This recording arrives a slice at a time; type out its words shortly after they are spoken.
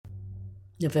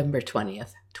November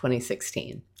 20th,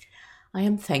 2016. I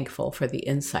am thankful for the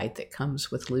insight that comes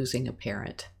with losing a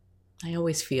parent. I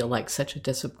always feel like such a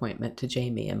disappointment to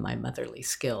Jamie and my motherly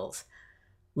skills.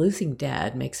 Losing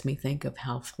Dad makes me think of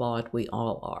how flawed we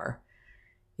all are.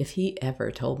 If he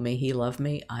ever told me he loved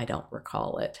me, I don't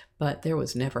recall it, but there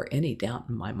was never any doubt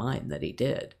in my mind that he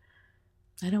did.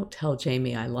 I don't tell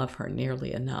Jamie I love her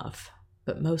nearly enough,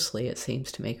 but mostly it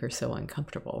seems to make her so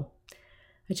uncomfortable.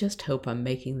 I just hope I'm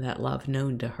making that love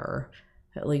known to her,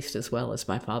 at least as well as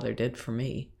my father did for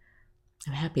me.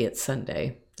 I'm happy it's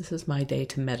Sunday. This is my day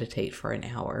to meditate for an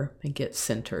hour and get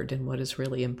centered in what is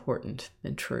really important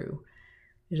and true.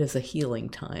 It is a healing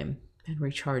time and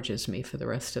recharges me for the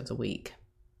rest of the week.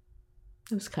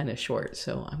 It was kind of short,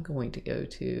 so I'm going to go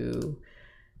to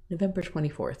November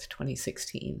 24th,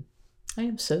 2016. I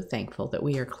am so thankful that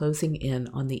we are closing in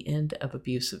on the end of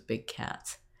abuse of big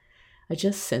cats. I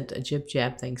just sent a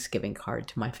jib-jab Thanksgiving card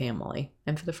to my family,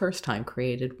 and for the first time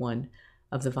created one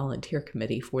of the volunteer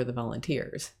committee for the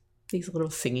volunteers. These little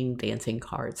singing, dancing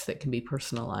cards that can be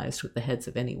personalized with the heads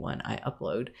of anyone I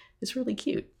upload is really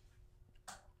cute.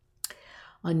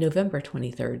 On November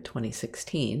 23rd,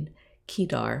 2016,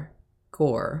 Kedar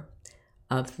Gore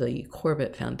of the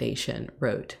Corbett Foundation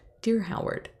wrote, "Dear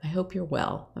Howard, I hope you're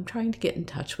well. I'm trying to get in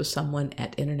touch with someone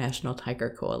at International Tiger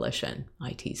Coalition,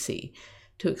 ITC,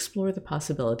 to explore the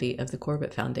possibility of the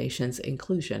Corbett Foundation's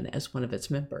inclusion as one of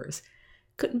its members.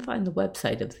 Couldn't find the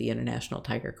website of the International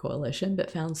Tiger Coalition,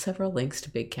 but found several links to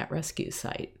Big Cat Rescue's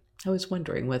site. I was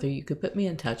wondering whether you could put me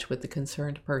in touch with the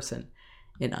concerned person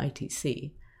in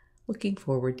ITC. Looking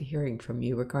forward to hearing from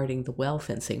you regarding the well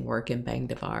fencing work in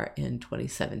Bangdavar in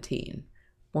 2017.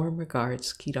 Warm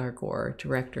regards, Kedar Gore,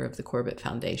 Director of the Corbett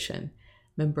Foundation,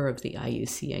 member of the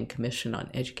IUCN Commission on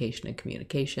Education and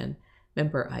Communication,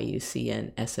 member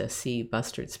IUCN SSC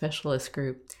Bustard Specialist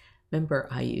Group, member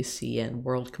IUCN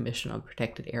World Commission on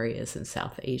Protected Areas in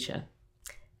South Asia."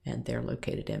 And they're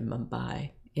located in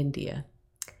Mumbai, India.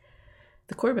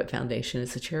 The Corbett Foundation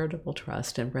is a charitable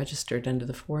trust and registered under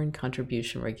the Foreign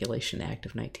Contribution Regulation Act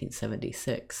of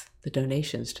 1976. The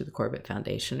donations to the Corbett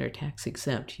Foundation are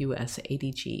tax-exempt U.S.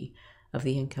 ADG of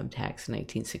the income tax in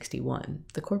 1961.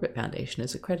 The Corbett Foundation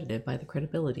is accredited by the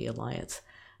Credibility Alliance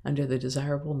under the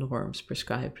desirable norms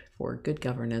prescribed for good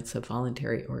governance of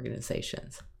voluntary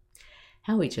organizations.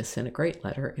 Howie just sent a great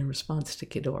letter in response to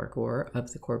Kedar Gore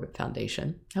of the Corbett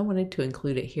Foundation. I wanted to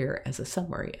include it here as a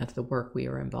summary of the work we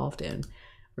are involved in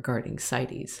regarding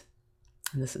CITES.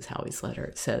 And this is Howie's letter.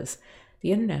 It says,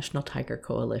 "The International Tiger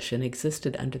Coalition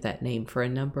existed under that name for a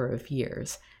number of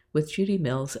years, with Judy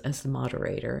Mills as the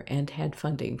moderator, and had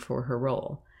funding for her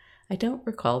role. I don't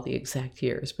recall the exact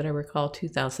years, but I recall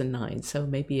 2009, so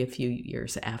maybe a few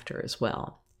years after as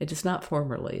well. It does not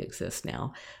formally exist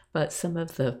now, but some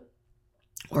of the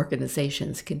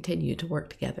organizations continue to work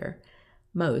together.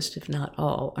 Most, if not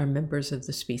all, are members of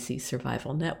the Species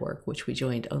Survival Network, which we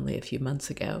joined only a few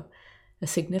months ago. A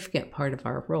significant part of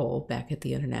our role back at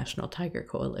the International Tiger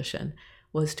Coalition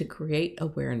was to create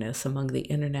awareness among the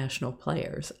international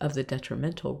players of the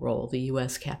detrimental role the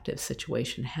U.S. captive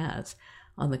situation has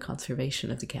on the conservation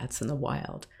of the cats in the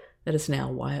wild. That is now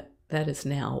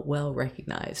well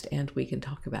recognized, and we can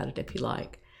talk about it if you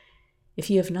like.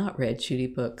 If you have not read Judy's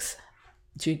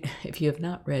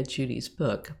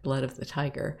book, Blood of the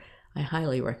Tiger, I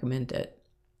highly recommend it.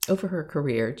 Over her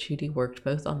career, Judy worked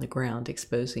both on the ground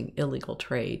exposing illegal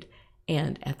trade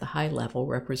and at the high level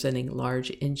representing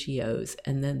large NGOs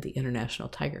and then the International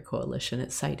Tiger Coalition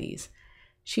at CITES.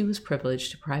 She was privileged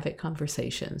to private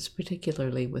conversations,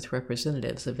 particularly with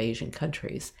representatives of Asian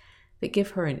countries, that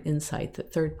give her an insight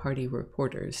that third-party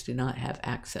reporters do not have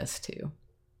access to."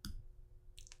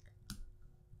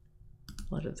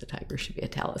 Blood of the Tiger should be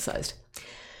italicized.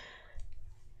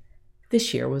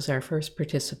 This year was our first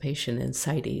participation in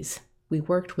CITES. We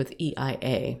worked with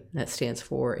EIA, that stands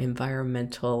for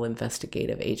Environmental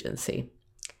Investigative Agency.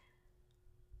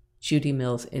 Judy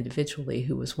Mills individually,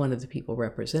 who was one of the people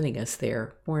representing us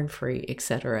there, Born Free,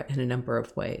 etc., in a number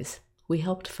of ways. We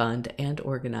helped fund and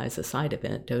organize a side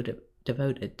event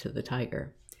devoted to the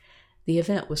tiger. The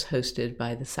event was hosted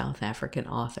by the South African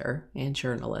author and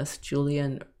journalist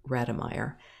Julian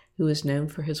Rademeyer, who is known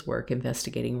for his work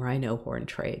investigating rhino horn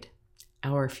trade.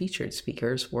 Our featured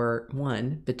speakers were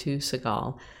 1. Batu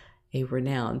Sagal, a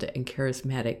renowned and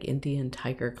charismatic Indian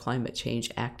tiger climate change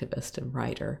activist and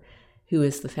writer, who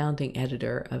is the founding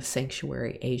editor of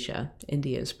Sanctuary Asia,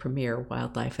 India's premier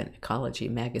wildlife and ecology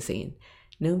magazine,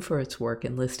 known for its work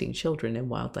enlisting children in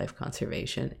wildlife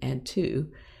conservation, and 2.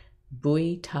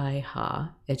 Bui Tai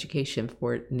Ha, Education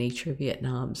for Nature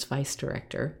Vietnam's vice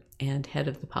director, and head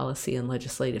of the policy and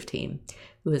legislative team,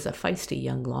 who is a feisty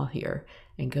young lawyer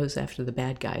and goes after the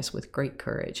bad guys with great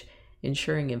courage,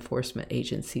 ensuring enforcement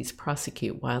agencies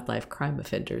prosecute wildlife crime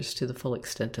offenders to the full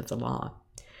extent of the law.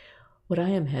 What I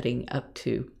am leading up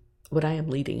to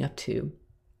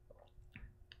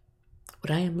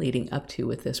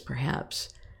with this perhaps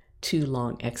too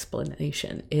long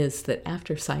explanation is that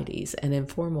after CITES, an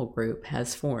informal group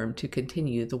has formed to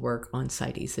continue the work on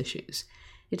CITES issues.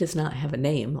 It does not have a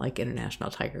name like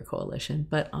International Tiger Coalition,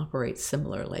 but operates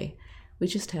similarly. We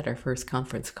just had our first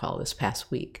conference call this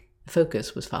past week. The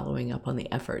focus was following up on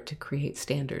the effort to create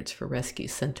standards for rescue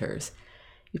centers.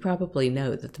 You probably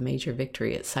know that the major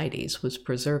victory at CITES was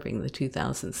preserving the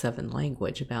 2007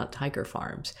 language about tiger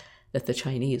farms that the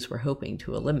Chinese were hoping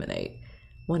to eliminate.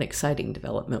 One exciting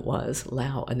development was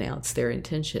Laos announced their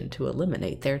intention to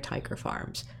eliminate their tiger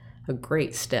farms. A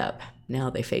great step. Now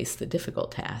they face the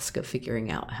difficult task of figuring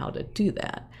out how to do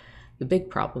that. The big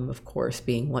problem, of course,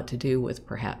 being what to do with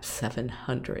perhaps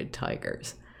 700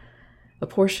 tigers. A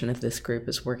portion of this group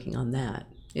is working on that.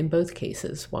 In both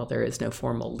cases, while there is no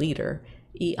formal leader,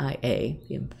 EIA,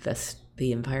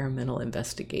 the Environmental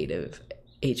Investigative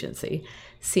Agency,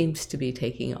 seems to be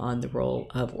taking on the role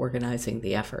of organizing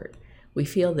the effort. We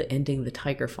feel that ending the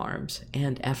tiger farms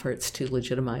and efforts to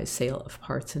legitimize sale of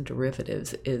parts and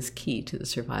derivatives is key to the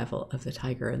survival of the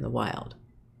tiger in the wild.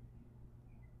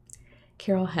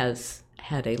 Carole has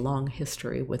had a long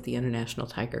history with the International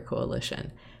Tiger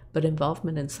Coalition, but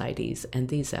involvement in CITES and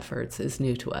these efforts is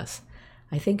new to us.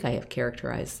 I think I have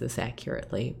characterized this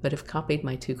accurately, but have copied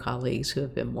my two colleagues who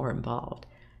have been more involved.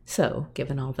 So,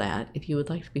 given all that, if you would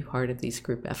like to be part of these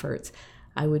group efforts,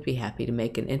 I would be happy to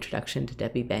make an introduction to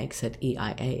Debbie Banks at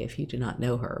EIA if you do not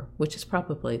know her, which is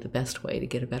probably the best way to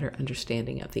get a better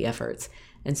understanding of the efforts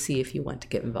and see if you want to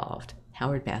get involved.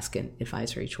 Howard Baskin,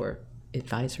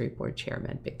 Advisory Board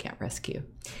Chairman, Big Cat Rescue,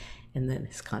 and then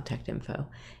his contact info.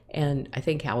 And I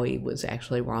think Howie was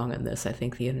actually wrong on this. I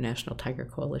think the International Tiger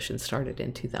Coalition started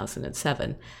in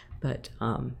 2007, but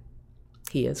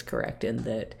he is correct in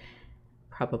that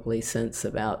probably since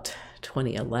about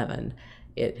 2011,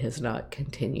 it has not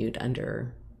continued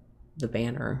under the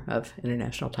banner of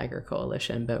International Tiger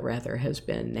Coalition, but rather has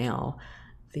been now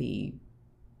the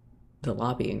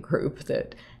lobbying group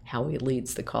that Howie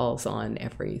leads the calls on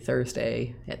every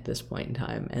Thursday at this point in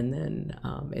time, and then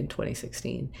in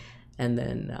 2016, and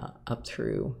then up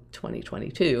through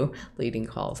 2022, leading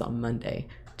calls on Monday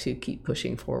to keep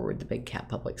pushing forward the Big Cat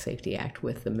Public Safety Act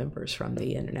with the members from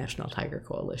the International Tiger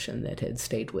Coalition that had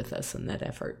stayed with us in that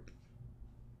effort.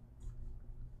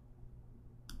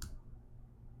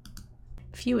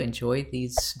 If you enjoyed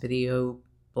these video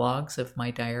blogs of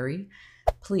my diary,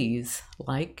 please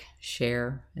like,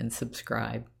 share, and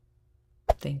subscribe.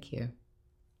 Thank you.